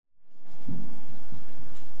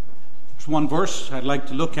one verse I'd like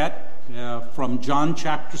to look at from John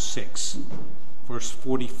chapter 6, verse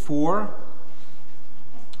 44,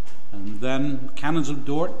 and then Canons of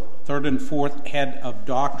third and fourth head of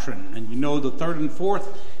doctrine. And you know the third and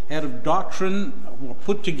fourth head of doctrine were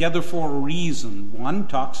put together for a reason. One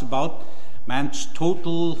talks about man's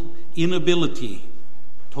total inability,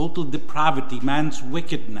 total depravity, man's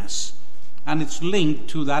wickedness, and it's linked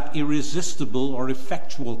to that irresistible or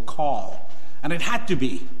effectual call. And it had to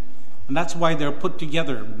be. And that's why they're put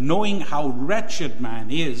together. Knowing how wretched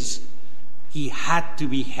man is, he had to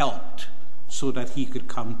be helped so that he could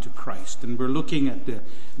come to Christ. And we're looking at the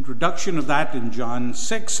introduction of that in John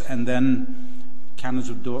 6, and then Canons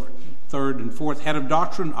of third and fourth head of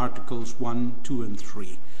doctrine, articles 1, 2, and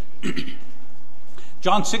 3.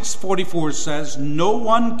 John 6:44 says, "No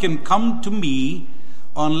one can come to me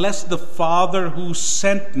unless the Father who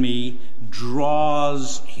sent me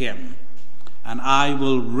draws him, and I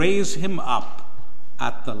will raise him up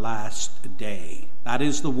at the last day." That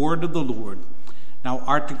is the word of the Lord. Now,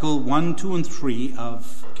 Article 1, 2, and 3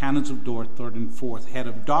 of Canons of third and fourth head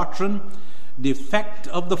of doctrine, the effect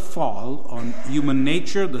of the fall on human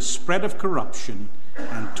nature, the spread of corruption,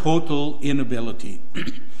 and total inability.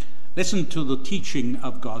 Listen to the teaching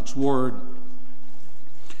of God's word.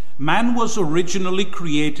 Man was originally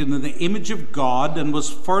created in the image of God and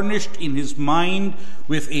was furnished in his mind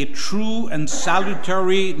with a true and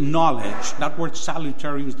salutary knowledge. That word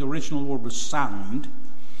salutary was the original word was sound,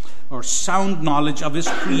 or sound knowledge of his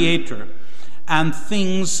Creator and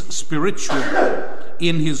things spiritual,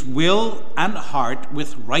 in his will and heart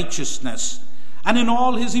with righteousness, and in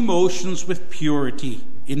all his emotions with purity.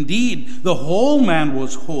 Indeed, the whole man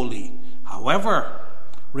was holy. However,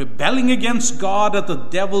 rebelling against God at the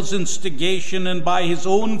devil's instigation and by his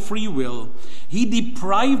own free will, he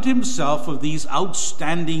deprived himself of these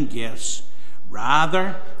outstanding gifts.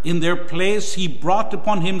 Rather, in their place, he brought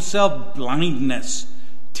upon himself blindness,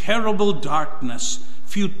 terrible darkness,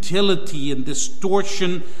 futility and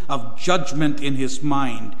distortion of judgment in his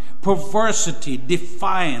mind, perversity,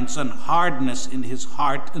 defiance, and hardness in his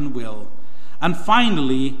heart and will, and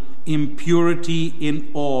finally, impurity in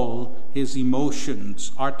all his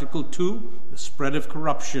emotions. Article 2, the spread of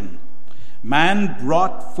corruption. Man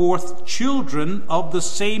brought forth children of the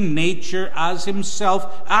same nature as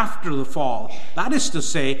himself after the fall. That is to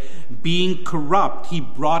say, being corrupt, he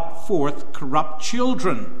brought forth corrupt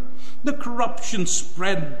children. The corruption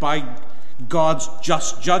spread by God's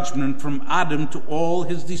just judgment from Adam to all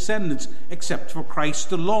his descendants, except for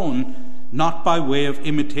Christ alone, not by way of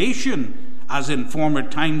imitation, as in former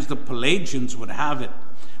times the Pelagians would have it,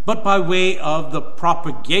 but by way of the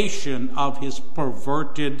propagation of his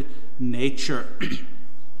perverted nature.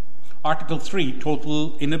 Article 3,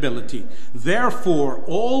 total inability. Therefore,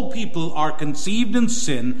 all people are conceived in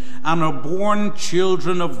sin and are born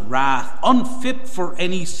children of wrath, unfit for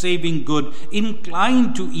any saving good,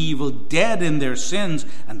 inclined to evil, dead in their sins,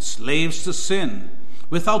 and slaves to sin.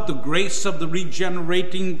 Without the grace of the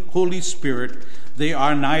regenerating Holy Spirit, they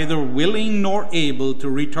are neither willing nor able to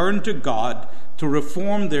return to God, to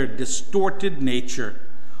reform their distorted nature,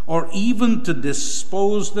 or even to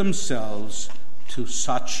dispose themselves to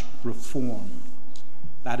such reform.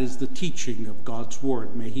 That is the teaching of God's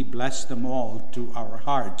word. May he bless them all to our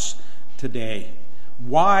hearts today.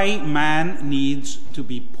 Why man needs to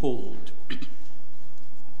be pulled.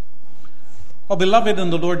 Well, beloved in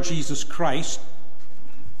the Lord Jesus Christ,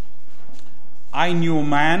 I knew a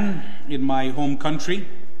man in my home country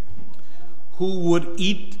who would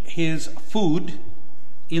eat his food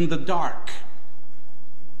in the dark.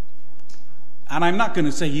 And I'm not going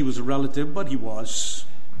to say he was a relative, but he was.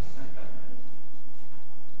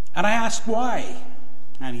 And I asked why.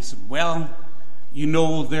 And he said, well, you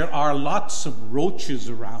know, there are lots of roaches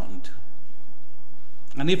around.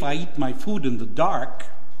 And if I eat my food in the dark,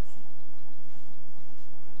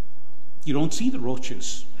 you don't see the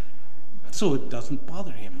roaches. So it doesn't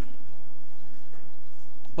bother him.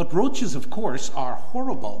 But roaches, of course, are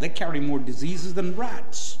horrible. They carry more diseases than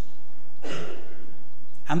rats.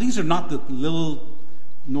 And these are not the little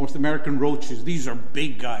North American roaches. These are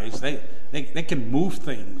big guys. They can move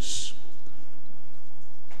things.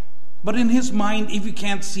 But in his mind, if you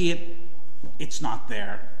can't see it, it's not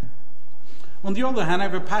there. On the other hand, I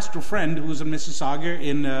have a pastoral friend who is in Mississauga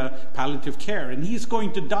in palliative care, and he's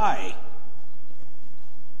going to die.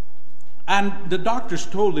 And the doctors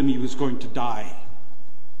told him he was going to die.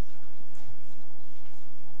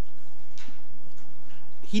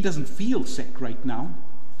 He doesn't feel sick right now,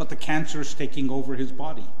 but the cancer is taking over his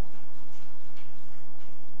body.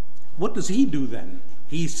 What does he do then?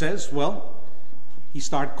 He says, well, he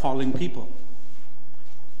started calling people.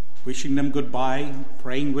 wishing them goodbye,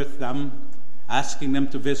 praying with them, asking them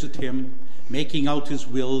to visit him, making out his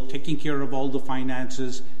will, taking care of all the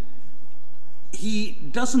finances. He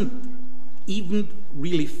doesn't even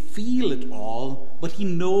really feel it all, but he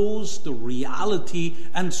knows the reality,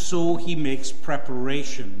 and so he makes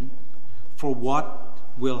preparation for what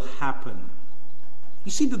will happen.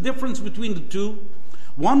 You see the difference between the two?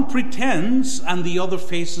 One pretends and the other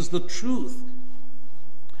faces the truth.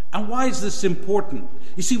 And why is this important?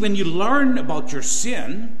 You see, when you learn about your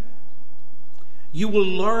sin, you will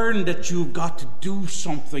learn that you've got to do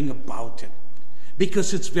something about it,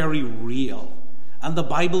 because it's very real. And the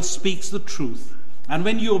Bible speaks the truth. And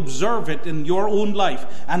when you observe it in your own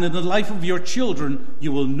life and in the life of your children,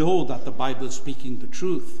 you will know that the Bible is speaking the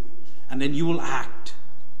truth. And then you will act.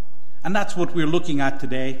 And that's what we're looking at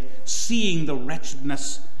today, seeing the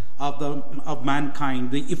wretchedness of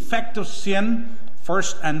mankind, the effect of sin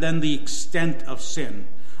first, and then the extent of sin.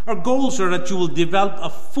 Our goals are that you will develop a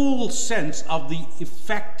full sense of the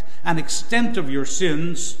effect and extent of your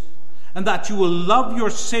sins, and that you will love your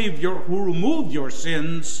Savior who removed your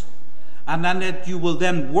sins, and then that you will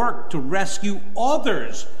then work to rescue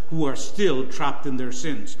others who are still trapped in their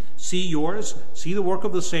sins. See yours, see the work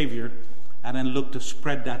of the Savior, and then look to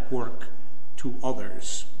spread that work to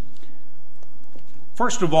others.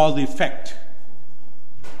 First of all, the effect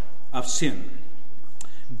of sin.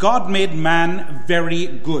 God made man very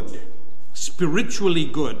good, spiritually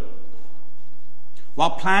good.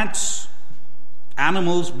 While plants,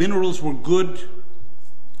 animals, minerals were good,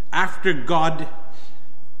 after God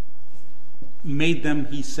made them,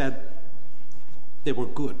 he said they were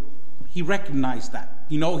good. He recognized that.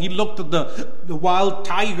 He looked at the wild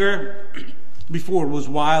tiger before it was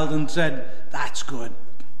wild and said, that's good.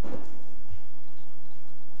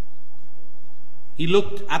 He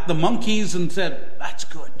looked at the monkeys and said, that's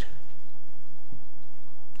good.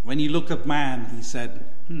 When he looked at man, he said,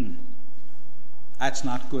 that's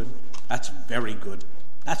not good. That's very good.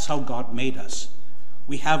 That's how God made us.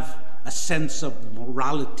 We have a sense of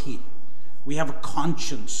morality. We have a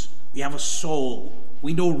conscience. We have a soul.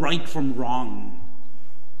 We know right from wrong.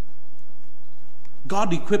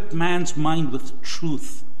 God equipped man's mind with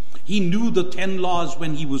truth. He knew the 10 laws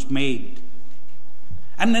when he was made.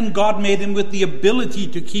 And then God made him with the ability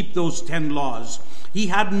to keep those 10 laws. He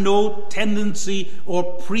had no tendency or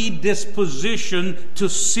predisposition to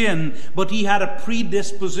sin, but he had a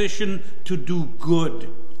predisposition to do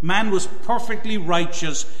good. Man was perfectly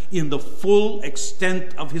righteous in the full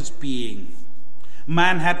extent of his being.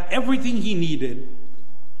 Man had everything he needed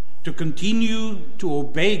to continue to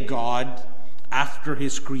obey God after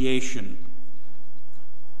his creation.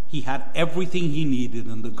 He had everything he needed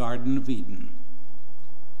in the Garden of Eden.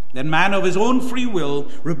 Then man of his own free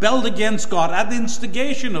will rebelled against God at the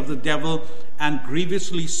instigation of the devil and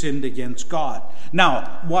grievously sinned against God.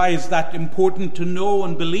 Now, why is that important to know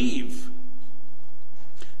and believe?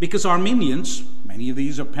 Because Arminians, many of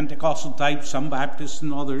these are Pentecostal types, some Baptists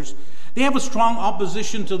and others, they have a strong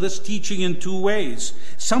opposition to this teaching in two ways.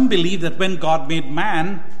 Some believe that when God made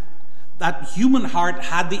man, that human heart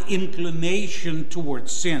had the inclination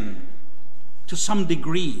towards sin to some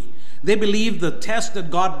degree. They believe the test that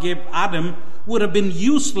God gave Adam would have been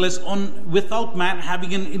useless without man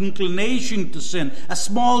having an inclination to sin, a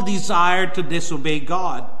small desire to disobey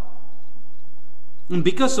God. And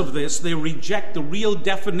because of this, they reject the real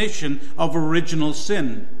definition of original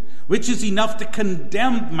sin, which is enough to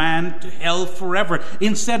condemn man to hell forever.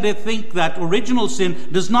 Instead, they think that original sin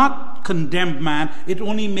does not condemn man, it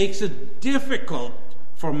only makes it difficult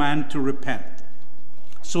for man to repent.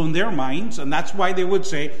 So in their minds, and that's why they would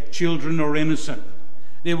say children are innocent.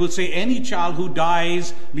 They would say any child who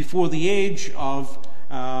dies before the age of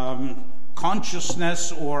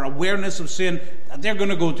consciousness or awareness of sin, they're going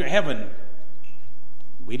to go to heaven.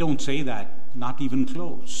 We don't say that, not even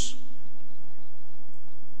close.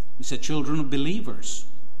 We say children of believers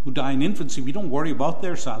who die in infancy, we don't worry about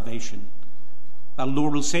their salvation. The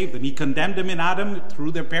Lord will save them. He condemned them in Adam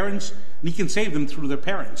through their parents, and he can save them through their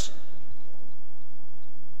parents.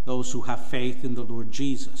 Those who have faith in the Lord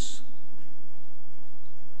Jesus.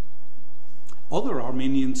 Other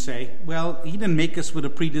Arminians say, well, he didn't make us with a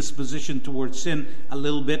predisposition towards sin a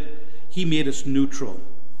little bit. He made us neutral.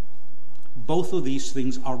 Both of these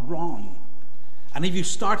things are wrong. And if you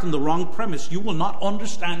start on the wrong premise, you will not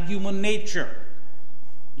understand human nature.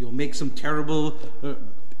 You'll make some terrible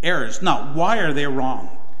errors. Now, why are they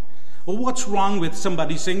wrong? Well, what's wrong with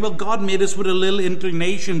somebody saying, well, God made us with a little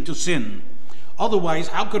inclination to sin? Otherwise,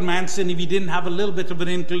 how could man sin if he didn't have a little bit of an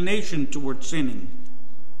inclination towards sinning?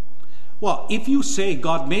 Well, if you say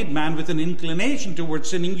God made man with an inclination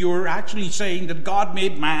towards sinning, you're actually saying that God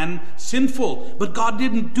made man sinful. But God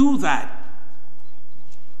didn't do that.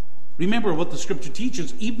 Remember what the scripture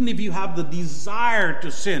teaches. Even if you have the desire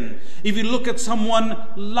to sin, if you look at someone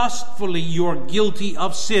lustfully, you're guilty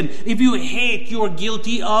of sin. If you hate, you're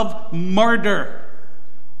guilty of murder.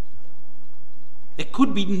 There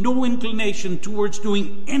could be no inclination towards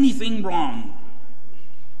doing anything wrong.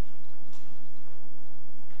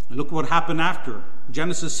 Look what happened after.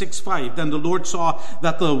 Genesis 6:5. Then the Lord saw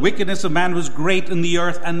that the wickedness of man was great in the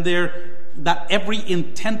earth, and that every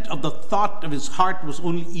intent of the thought of his heart was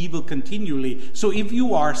only evil continually. So if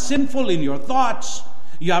you are sinful in your thoughts,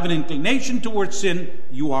 you have an inclination towards sin,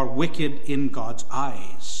 you are wicked in God's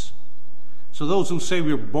eyes. So those who say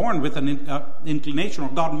we're born with an inclination, or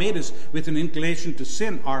God made us with an inclination to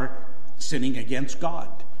sin, are sinning against God.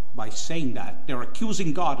 By saying that, they're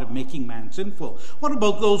accusing God of making man sinful. What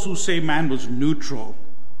about those who say man was neutral?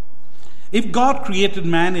 If God created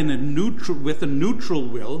man with a neutral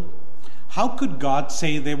will, how could God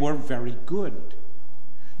say they were very good?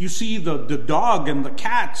 You see, the dog and the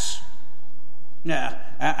cats,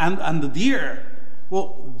 and the deer,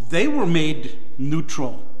 well, they were made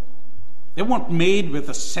neutral. They weren't made with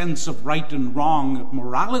a sense of right and wrong,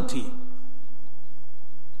 morality.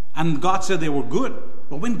 And God said they were good.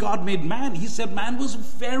 But when God made man, he said man was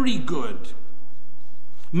very good.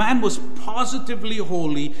 Man was positively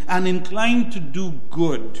holy and inclined to do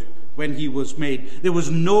good when he was made. There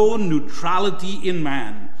was no neutrality in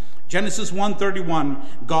man. Genesis 1:31,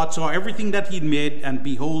 God saw everything that he'd made, and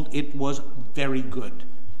behold, it was very good.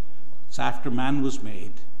 So after man was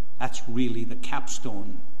made, that's really the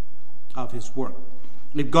capstone of his work.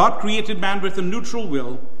 If God created man with a neutral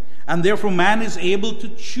will, and therefore man is able to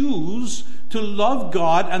choose to love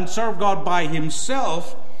God and serve God by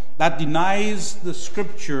himself, that denies the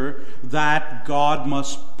scripture that God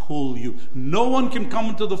must pull you. No one can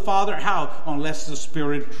come to the Father, how? Unless the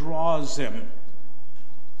Spirit draws him.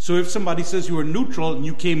 So if somebody says you are neutral and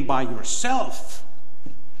you came by yourself,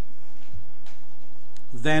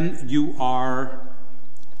 then you are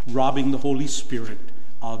robbing the Holy Spirit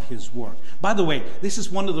of his work. By the way, this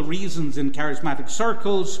is one of the reasons in charismatic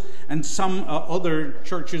circles and some other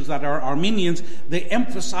churches that are Arminians, they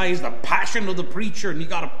emphasize the passion of the preacher, and you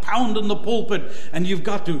got to pound in the pulpit, and you've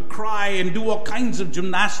got to cry and do all kinds of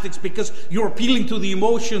gymnastics because you're appealing to the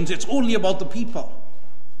emotions. It's only about the people.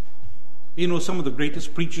 You know, some of the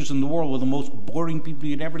greatest preachers in the world were the most boring people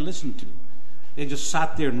you'd ever listen to. They just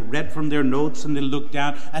sat there and read from their notes, and they looked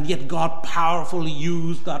down, and yet God powerfully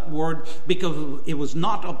used that word because it was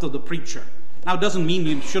not up to the preacher. Now, it doesn't mean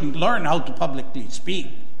you shouldn't learn how to publicly speak,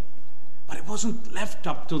 but it wasn't left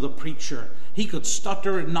up to the preacher. He could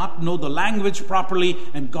stutter and not know the language properly,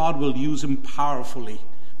 and God will use him powerfully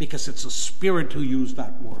because it's the Spirit who used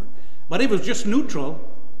that word. But if it was just neutral,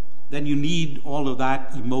 then you need all of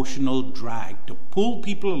that emotional drag to pull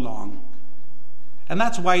people along. And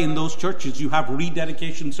that's why in those churches you have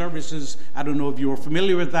rededication services. I don't know if you're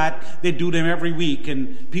familiar with that. They do them every week,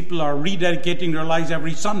 and people are rededicating their lives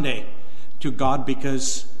every Sunday to God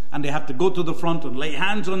and they have to go to the front and lay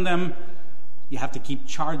hands on them. You have to keep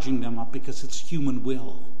charging them up because it's human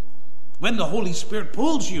will. When the Holy Spirit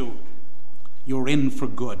pulls you, you're in for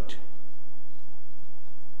good.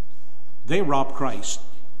 They rob Christ.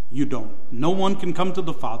 You don't. No one can come to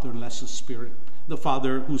the Father unless the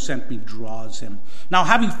Father who sent me draws him. Now,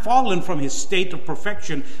 having fallen from his state of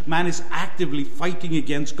perfection, man is actively fighting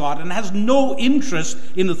against God and has no interest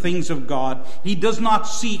in the things of God. He does not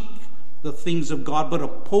seek the things of God, but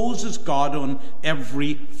opposes God on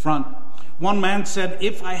every front. One man said,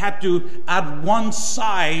 if I had to add one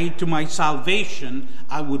side to my salvation,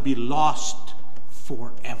 I would be lost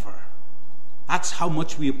forever. That's how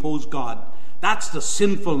much we oppose God. That's the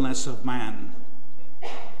sinfulness of man.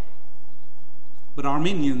 But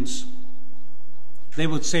Arminians, they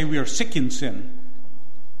would say we are sick in sin,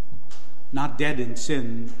 not dead in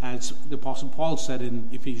sin, as the Apostle Paul said in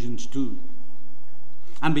Ephesians 2.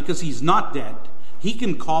 And because he's not dead, he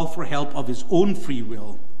can call for help of his own free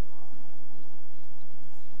will.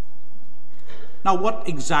 Now, what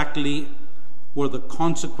exactly were the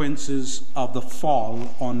consequences of the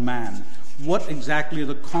fall on man? What exactly are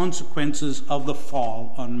the consequences of the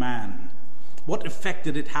fall on man? What effect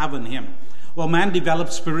did it have on him? Well, man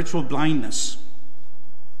developed spiritual blindness.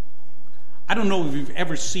 I don't know if you've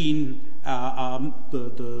ever seen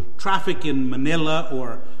the traffic in Manila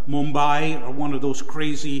or Mumbai or one of those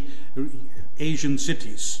crazy Asian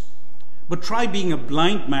cities. But try being a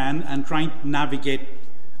blind man and trying to navigate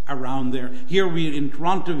around there. Here in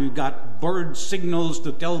Toronto, we've got bird signals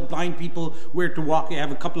to tell blind people where to walk. I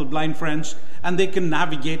have a couple of blind friends, and they can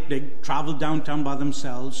navigate. They travel downtown by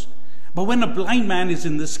themselves. But when a blind man is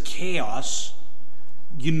in this chaos,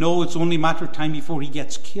 you know it's only a matter of time before he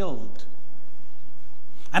gets killed.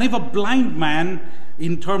 And if a blind man,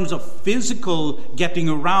 in terms of physical getting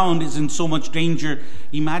around, is in so much danger,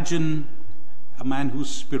 imagine a man who's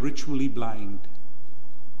spiritually blind.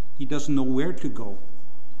 He doesn't know where to go.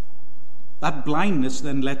 That blindness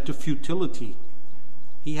then led to futility.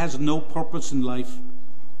 He has no purpose in life,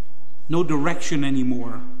 no direction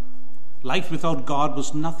anymore. Life without God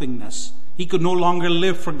was nothingness. He could no longer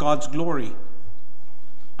live for God's glory.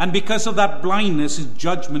 And because of that blindness, his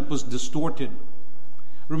judgment was distorted.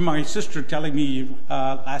 Remember my sister telling me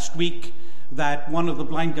last week that one of the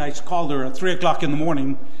blind guys called her at 3 o'clock in the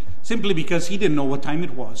morning simply because he didn't know what time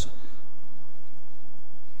it was.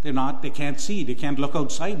 They can't see. They can't look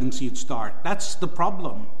outside and see it's dark. That's the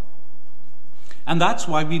problem. And that's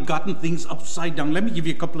why we've gotten things upside down. Let me give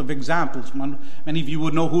you a couple of examples. Many of you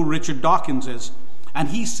would know who Richard Dawkins is. And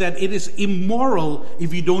he said it is immoral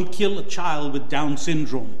if you don't kill a child with Down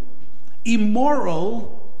syndrome.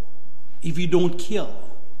 Immoral if you don't kill.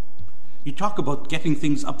 You talk about getting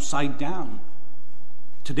things upside down.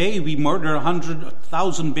 Today we murder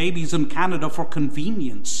 100,000 babies in Canada for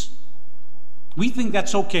convenience. We think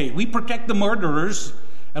that's okay. We protect the murderers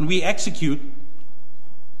and we execute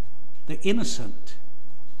the innocent.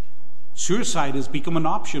 Suicide has become an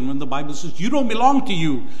option when the Bible says, you don't belong to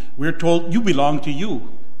you. We're told, you belong to you.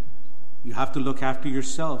 You have to look after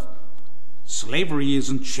yourself. Slavery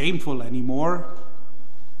isn't shameful anymore.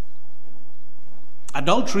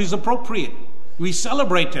 Adultery is appropriate. We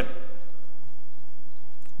celebrate it.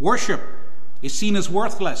 Worship is seen as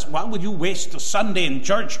worthless. Why would you waste a Sunday in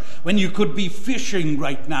church when you could be fishing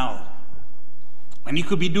right now? When you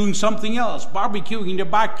could be doing something else, barbecuing in your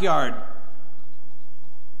backyard.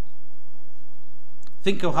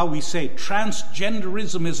 Think of how we say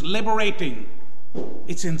transgenderism is liberating.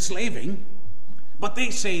 It's enslaving, but they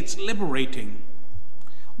say it's liberating.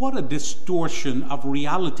 What a distortion of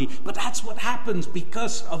reality. But that's what happens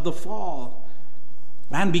because of the fall.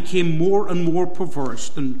 Man became more and more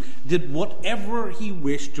perverse and did whatever he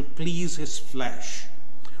wished to please his flesh.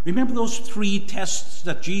 Remember those 3 tests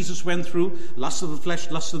that Jesus went through? Lust of the flesh,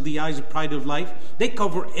 lust of the eyes, and pride of life. They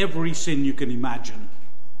cover every sin you can imagine.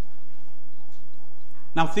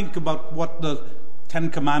 Now think about what the 10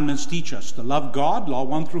 Commandments teach us. To love God, law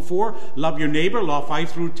 1 through 4. Love your neighbor, law 5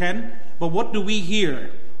 through 10. But what do we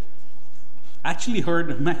hear? I actually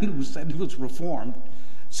heard a man who said he was Reformed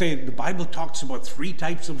say the Bible talks about 3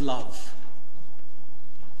 types of love.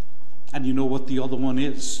 And you know what the other one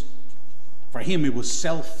is? For him it was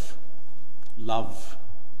self-love.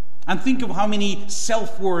 And think of how many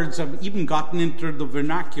self-words have even gotten into the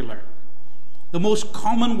vernacular. The most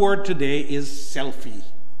common word today is selfie.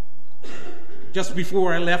 Just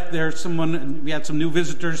before I left there, we had some new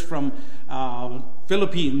visitors from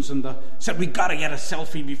Philippines, and said, we got to get a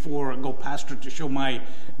selfie before I go pastor to show my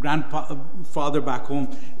grandfather back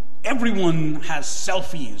home. Everyone has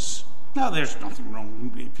selfies. Now, there's nothing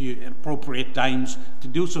wrong if you appropriate times to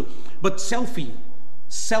do so. But selfie,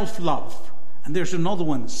 self-love. And there's another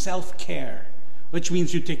one, self-care, which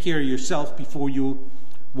means you take care of yourself before you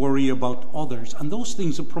worry about others. And those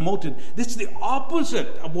things are promoted. This is the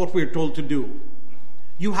opposite of what we're told to do.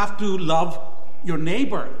 You have to love your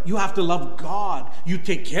neighbor. You have to love God. You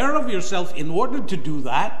take care of yourself in order to do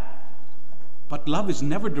that. But love is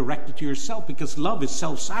never directed to yourself, because love is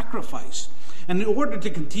self-sacrifice. And in order to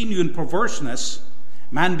continue in perverseness,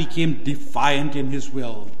 man became defiant in his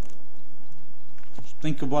will.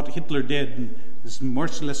 Think of what Hitler did in this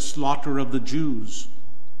merciless slaughter of the Jews.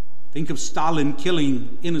 Think of Stalin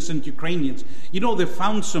killing innocent Ukrainians. You know, they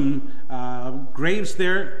found some graves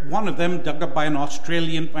there. One of them, dug up by an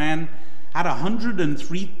Australian man, had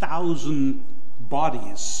 103,000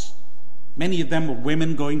 bodies. Many of them were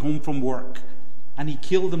women going home from work. And he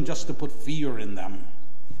killed them just to put fear in them.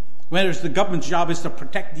 Whereas the government's job is to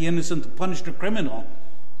protect the innocent, to punish the criminal,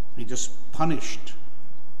 he just punished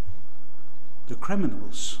the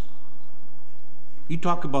criminals. You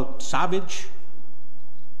talk about savage.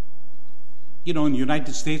 You know, in the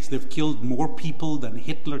United States, they've killed more people than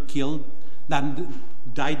Hitler killed, than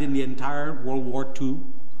died in the entire World War II.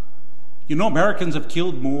 You know, Americans have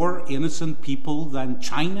killed more innocent people than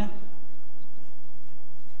China.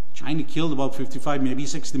 China killed about 55, maybe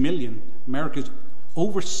 60 million. America's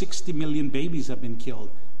over 60 million babies have been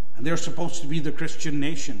killed. And they're supposed to be the Christian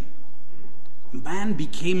nation. Man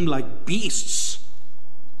became like beasts.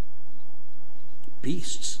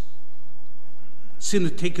 Beasts. Sin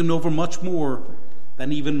had taken over much more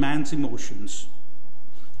than even man's emotions.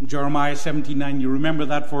 In Jeremiah 17:9, you remember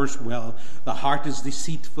that verse well. The heart is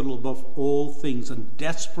deceitful above all things and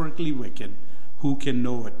desperately wicked. Who can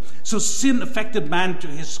know it? So sin affected man to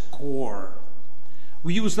his core.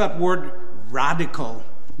 We use that word radical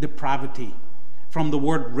depravity from the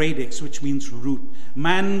word radix, which means root.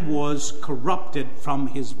 Man was corrupted from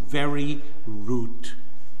his very root.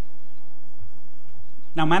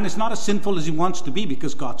 Now, man is not as sinful as he wants to be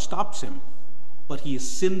because God stops him, but he is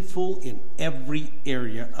sinful in every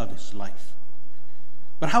area of his life.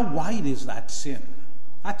 But how wide is that sin?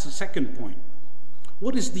 That's the second point.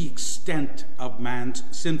 What is the extent of man's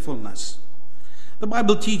sinfulness? The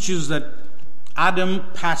Bible teaches that Adam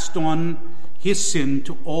passed on his sin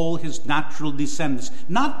to all his natural descendants.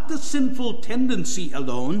 Not the sinful tendency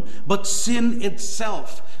alone, but sin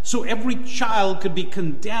itself. So every child could be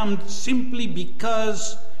condemned simply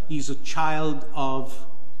because he's a child of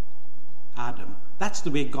Adam. That's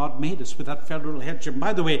the way God made us, with that federal headship.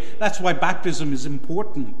 By the way, that's why baptism is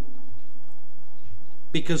important.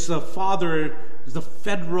 Because the father is the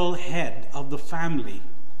federal head of the family.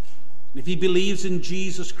 If he believes in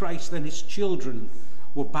Jesus Christ, then his children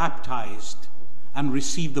were baptized and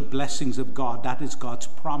received the blessings of God. That is God's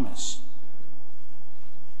promise.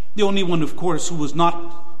 The only one, of course, who was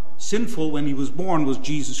not sinful when he was born was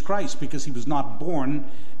Jesus Christ, because he was not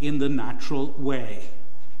born in the natural way.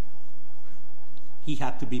 He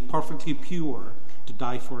had to be perfectly pure to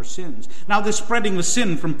die for our sins. Now, the spreading of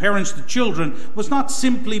sin from parents to children was not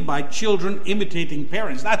simply by children imitating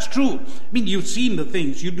parents. That's true. I mean, you've seen the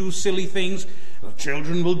things. You do silly things, the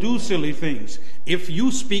children will do silly things. If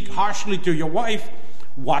you speak harshly to your wife,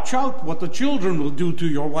 watch out what the children will do to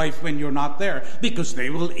your wife when you're not there, because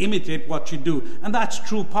they will imitate what you do. And that's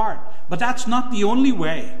true part. But that's not the only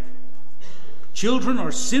way. Children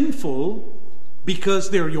are sinful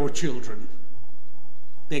because they're your children.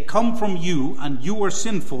 They come from you, and you are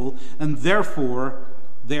sinful, and therefore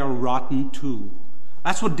they are rotten too.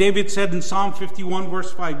 That's what David said in Psalm 51,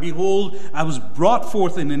 verse 5. Behold, I was brought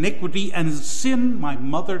forth in iniquity, and in sin my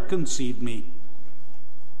mother conceived me.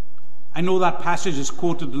 I know that passage is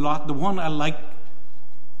quoted a lot. The one I like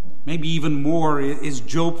maybe even more is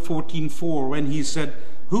Job 14:4, when he said,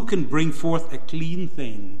 who can bring forth a clean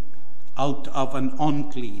thing out of an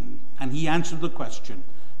unclean? And he answered the question,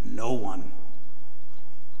 no one.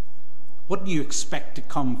 What do you expect to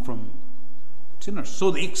come from sinners?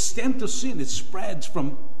 So the extent of sin, it spreads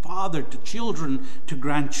from father to children to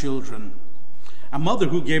grandchildren. A mother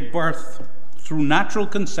who gave birth through natural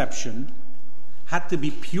conception had to be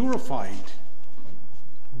purified.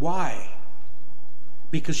 Why?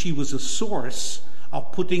 Because she was a source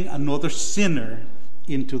of putting another sinner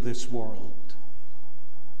into this world.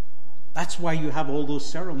 That's why you have all those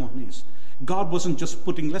ceremonies. God wasn't just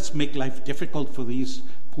putting, let's make life difficult for these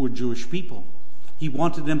poor Jewish people. He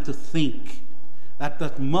wanted them to think that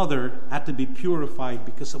that mother had to be purified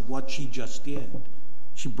because of what she just did.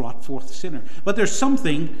 She brought forth a sinner. But there's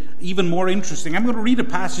something even more interesting. I'm going to read a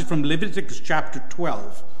passage from Leviticus chapter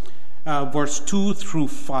 12, verse 2 through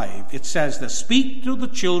 5. It says this, speak to the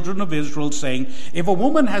children of Israel, saying, if a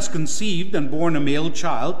woman has conceived and borne a male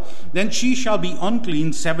child, then she shall be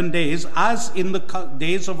unclean 7 days, as in the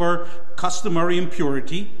days of her customary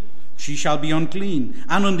impurity. She shall be unclean.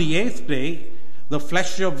 And on the 8th day, the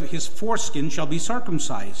flesh of his foreskin shall be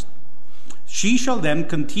circumcised. She shall then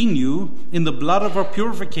continue in the blood of her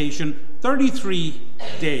purification 33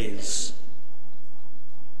 days.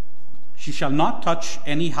 She shall not touch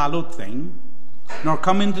any hallowed thing, nor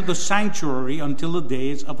come into the sanctuary until the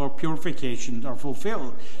days of her purification are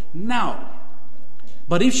fulfilled. Now,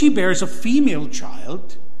 but if she bears a female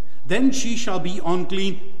child, then she shall be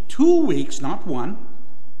unclean 2 weeks, not 1,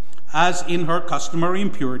 as in her customary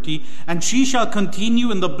impurity, and she shall continue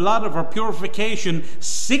in the blood of her purification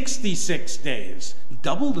 66 days,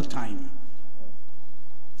 double the time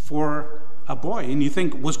for a boy. And you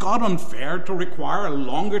think, was God unfair to require a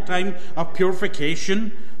longer time of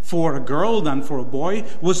purification for a girl than for a boy?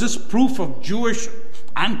 Was this proof of Jewish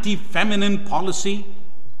anti-feminine policy?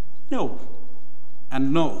 No,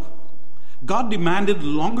 and no. God demanded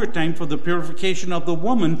longer time for the purification of the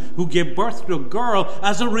woman who gave birth to a girl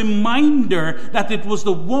as a reminder that it was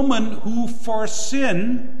the woman who first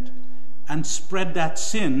sinned and spread that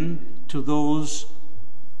sin to those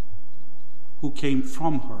who came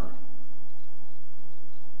from her.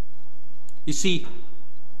 You see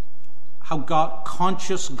how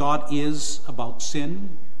conscious God is about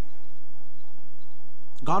sin?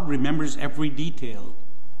 God remembers every detail.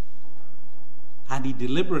 And he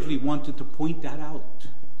deliberately wanted to point that out.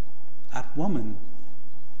 That woman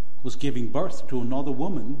was giving birth to another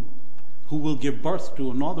woman who will give birth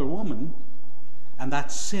to another woman, and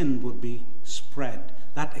that sin would be spread.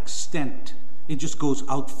 That extent, it just goes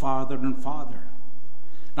out farther and farther.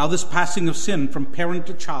 Now, this passing of sin from parent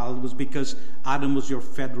to child was because Adam was your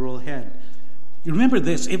federal head. You remember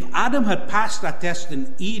this, if Adam had passed that test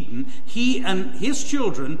in Eden, he and his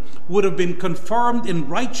children would have been confirmed in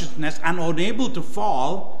righteousness and unable to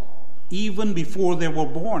fall even before they were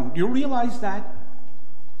born. Do you realize that?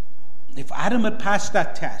 If Adam had passed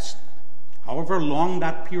that test, however long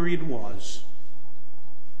that period was,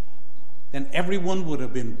 then everyone would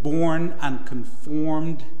have been born and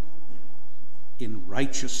conformed in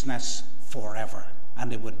righteousness forever,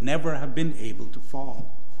 and they would never have been able to fall.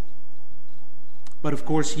 But of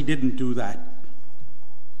course, he didn't do that.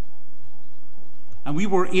 And we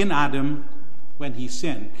were in Adam when he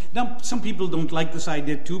sinned. Now, some people don't like this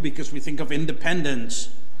idea too because we think of independence.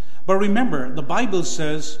 But remember, the Bible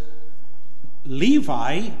says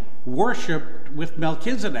Levi worshipped with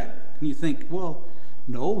Melchizedek. And you think, well,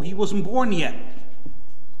 no, he wasn't born yet.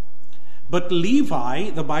 But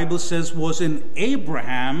Levi, the Bible says, was in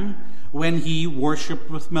Abraham when he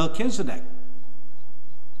worshipped with Melchizedek.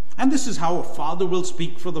 And this is how a father will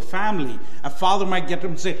speak for the family. A father might get up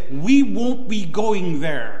and say, we won't be going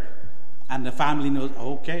there. And the family knows,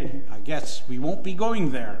 okay, I guess we won't be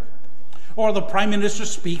going there. Or the Prime Minister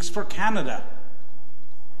speaks for Canada.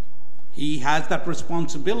 He has that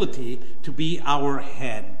responsibility to be our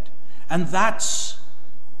head. And that's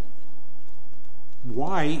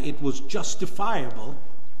why it was justifiable,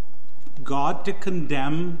 God to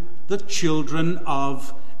condemn the children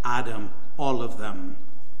of Adam, all of them.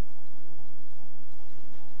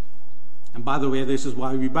 And by the way, this is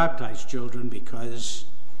why we baptize children, because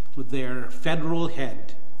their federal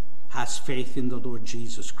head has faith in the Lord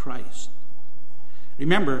Jesus Christ.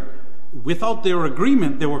 Remember, without their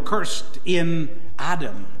agreement, they were cursed in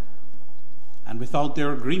Adam. And without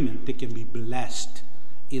their agreement, they can be blessed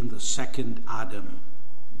in the second Adam.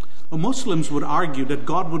 Well, Muslims would argue that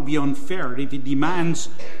God would be unfair if he demands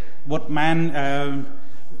man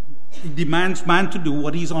to do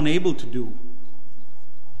what he's unable to do.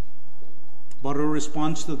 But our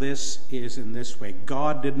response to this is in this way.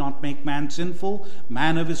 God did not make man sinful.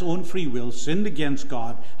 Man of his own free will sinned against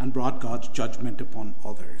God and brought God's judgment upon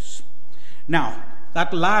others. Now,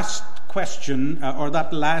 that last question, or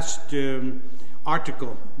that last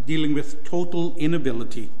article dealing with total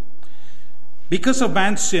inability. Because of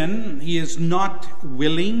man's sin, he is not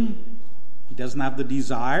willing, he doesn't have the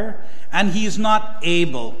desire, and he is not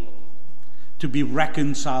able to be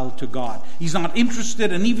reconciled to God. He's not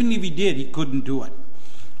interested, and even if he did, he couldn't do it.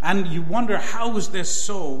 And you wonder, how is this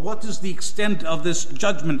so? What is the extent of this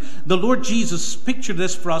judgment? The Lord Jesus pictured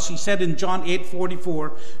this for us. He said in John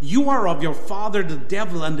 8:44, you are of your father the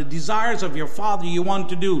devil, and the desires of your father you want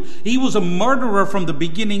to do. He was a murderer from the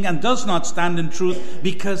beginning and does not stand in truth,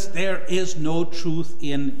 because there is no truth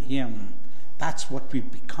in him. That's what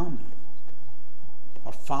we've become.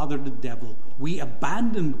 Our father the devil. We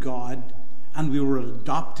abandoned God and we were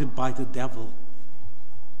adopted by the devil.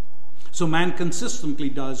 So man consistently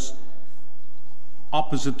does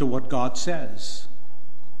opposite to what God says.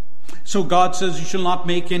 So God says you shall not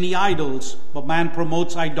make any idols, but man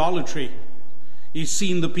promotes idolatry. He's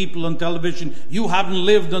seen the people on television, you haven't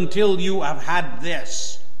lived until you have had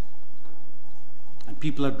this. And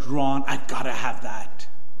people are drawn, I've got to have that.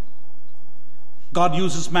 God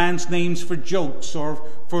uses man's names for jokes or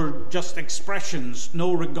for just expressions,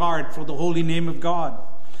 no regard for the holy name of God.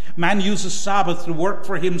 Man uses Sabbath to work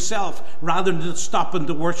for himself rather than to stop and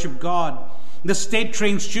to worship God. The state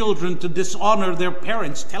trains children to dishonor their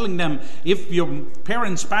parents, telling them, if your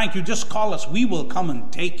parents spank you, just call us, we will come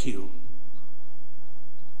and take you.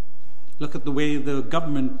 Look at the way the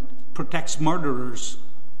government protects murderers.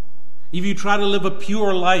 If you try to live a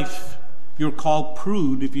pure life, you're called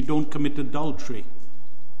prude if you don't commit adultery.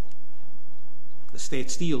 The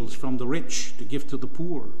state steals from the rich to give to the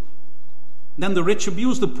poor. Then the rich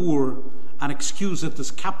abuse the poor and excuse it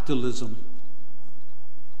as capitalism.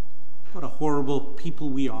 What a horrible people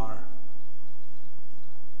we are.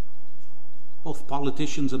 Both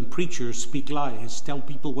politicians and preachers speak lies, tell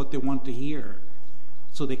people what they want to hear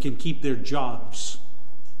so they can keep their jobs.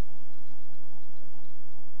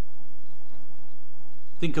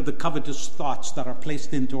 Think of the covetous thoughts that are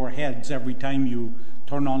placed into our heads every time you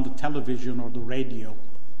turn on the television or the radio.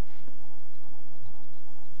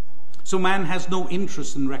 So man has no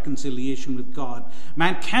interest in reconciliation with God.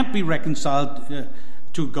 Man can't be reconciled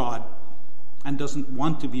to God and doesn't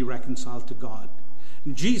want to be reconciled to God.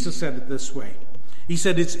 Jesus said it this way. He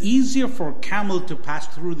said, it's easier for a camel to pass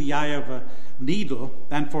through the eye of a needle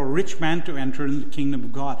than for a rich man to enter in the kingdom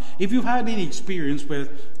of God. If you've had any experience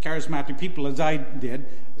with charismatic people, as I did,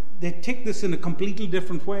 they take this in a completely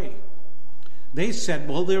different way. They said,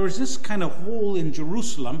 well, there was this kind of hole in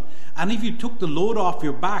Jerusalem, and if you took the load off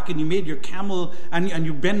your back and you made your camel and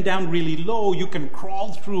you bend down really low, you can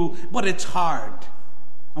crawl through, but it's hard.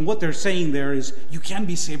 And what they're saying there is, you can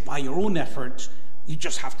be saved by your own efforts, you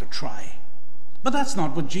just have to try. But that's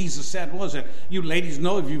not what Jesus said, was it? You ladies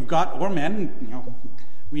know, if you've got, or men,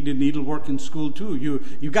 we did needlework in school too.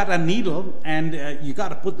 You got a needle and you got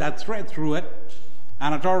to put that thread through it.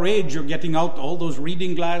 And at our age, you're getting out all those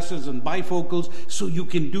reading glasses and bifocals so you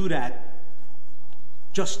can do that.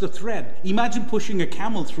 Just a thread. Imagine pushing a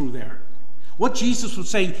camel through there. What Jesus was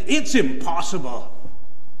saying, it's impossible.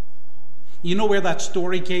 You know where that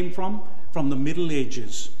story came from? From the Middle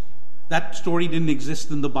Ages. That story didn't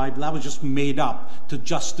exist in the Bible. That was just made up to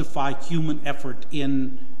justify human effort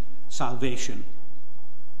in salvation.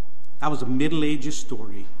 That was a Middle Ages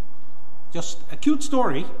story. Just a cute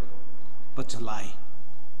story, but it's a lie.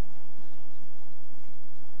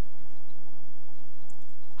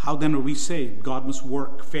 How then are we saved? God must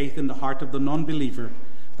work faith in the heart of the non-believer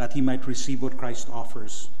that he might receive what Christ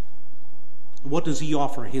offers. What does he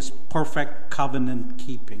offer? His perfect covenant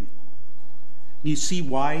keeping. You see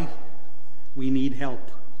why we need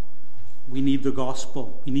help. We need the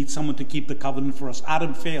gospel. We need someone to keep the covenant for us.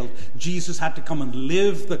 Adam failed. Jesus had to come and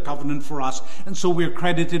live the covenant for us. And so we're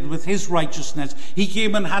credited with his righteousness. He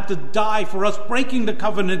came and had to die for us, breaking the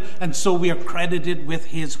covenant. And so we are credited with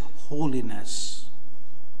his holiness.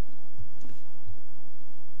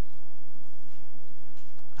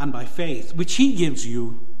 And by faith, which he gives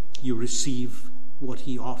you, you receive what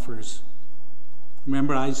he offers.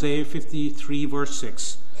 Remember Isaiah 53 verse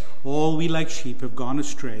 6. All we like sheep have gone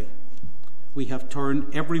astray. We have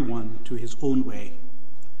turned everyone to his own way.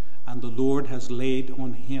 And the Lord has laid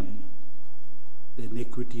on him the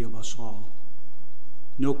iniquity of us all.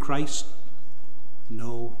 No Christ,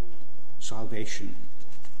 no salvation.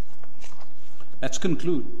 Let's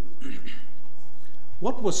conclude.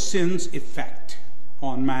 What was sin's effect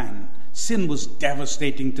on man? Sin was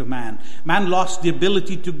devastating to man. Man lost the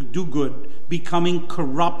ability to do good, becoming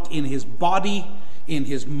corrupt in his body, in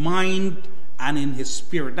his mind, and in his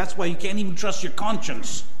spirit. That's why you can't even trust your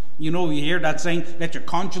conscience. You hear that saying, let your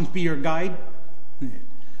conscience be your guide.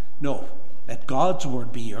 No, let God's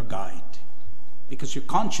word be your guide. Because your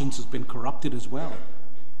conscience has been corrupted as well.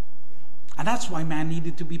 And that's why man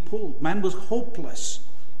needed to be pulled. Man was hopeless.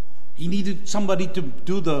 He needed somebody to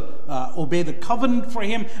obey the covenant for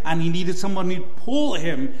him, and he needed somebody to pull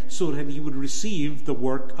him so that he would receive the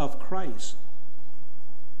work of Christ.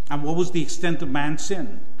 And what was the extent of man's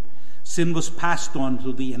sin? Sin was passed on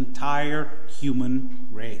to the entire human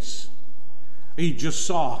race. You just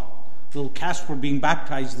saw little Casper being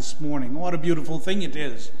baptized this morning. What a beautiful thing it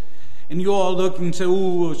is. And you all look and say,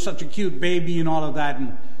 "Ooh, such a cute baby," and all of that.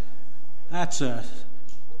 And that's a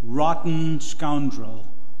rotten scoundrel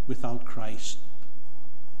without Christ.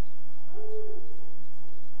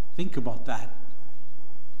 Think about that.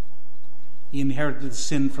 He inherited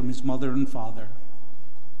sin from his mother and father,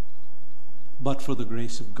 but for the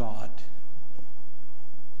grace of God.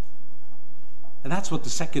 And that's what the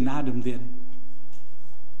second Adam did.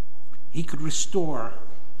 He could restore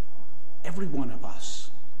every one of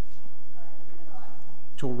us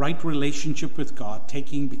to a right relationship with God,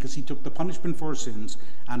 because he took the punishment for our sins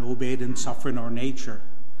and obeyed and suffered in our nature.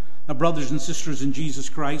 Now, brothers and sisters in Jesus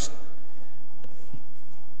Christ,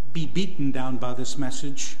 be beaten down by this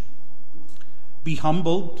message. Be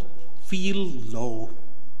humbled. Feel low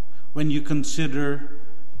when you consider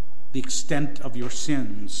the extent of your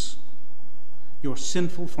sins. You're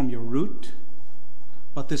sinful from your root,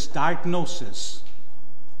 but this diagnosis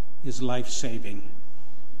is life-saving.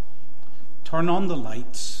 Turn on the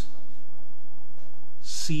lights.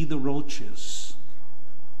 See the roaches.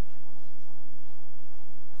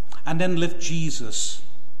 And then lift Jesus,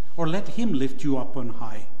 or let him lift you up on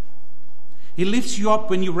high. He lifts you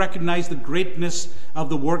up when you recognize the greatness of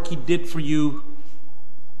the work he did for you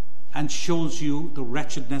and shows you the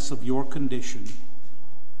wretchedness of your condition.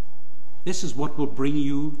 This is what will bring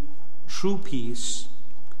you true peace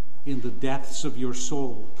in the depths of your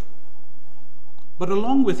soul. But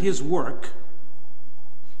along with his work,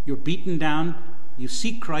 you're beaten down, you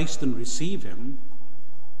seek Christ and receive him,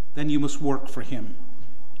 then you must work for him.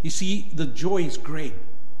 You see, the joy is great,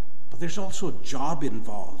 but there's also a job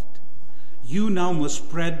involved. You now must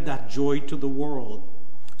spread that joy to the world,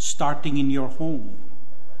 starting in your home.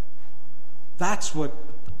 That's what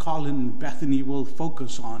Colin and Bethany will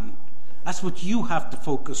focus on That's what you have to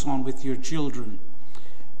focus on with your children.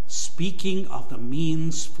 Speaking of the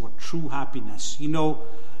means for true happiness. You know,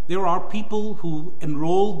 there are people who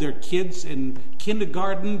enrolled their kids in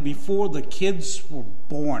kindergarten before the kids were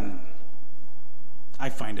born. I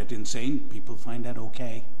find it insane. People find that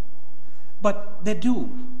okay. But they do,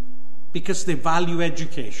 because they value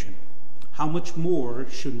education. How much more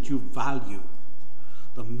shouldn't you value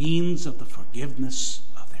the means of the forgiveness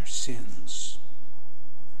of their sins?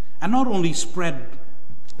 And not only spread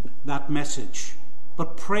that message,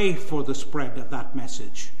 but pray for the spread of that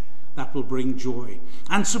message that will bring joy.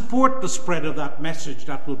 And support the spread of that message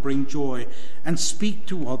that will bring joy. And speak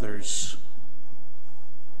to others.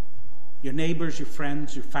 Your neighbors, your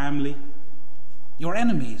friends, your family, your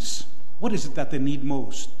enemies. What is it that they need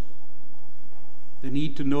most? They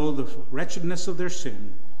need to know the wretchedness of their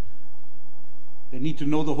sin. They need to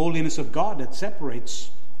know the holiness of God that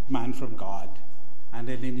separates man from God. And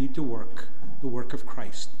then they need to work the work of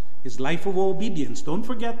Christ. His life of obedience, don't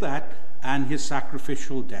forget that, and his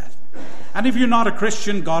sacrificial death. And if you're not a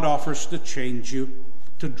Christian, God offers to change you,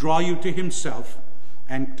 to draw you to himself,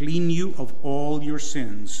 and clean you of all your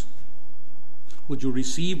sins. Would you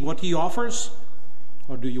receive what he offers,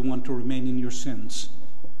 or do you want to remain in your sins?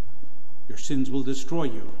 Your sins will destroy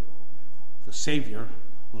you. The Savior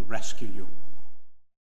will rescue you.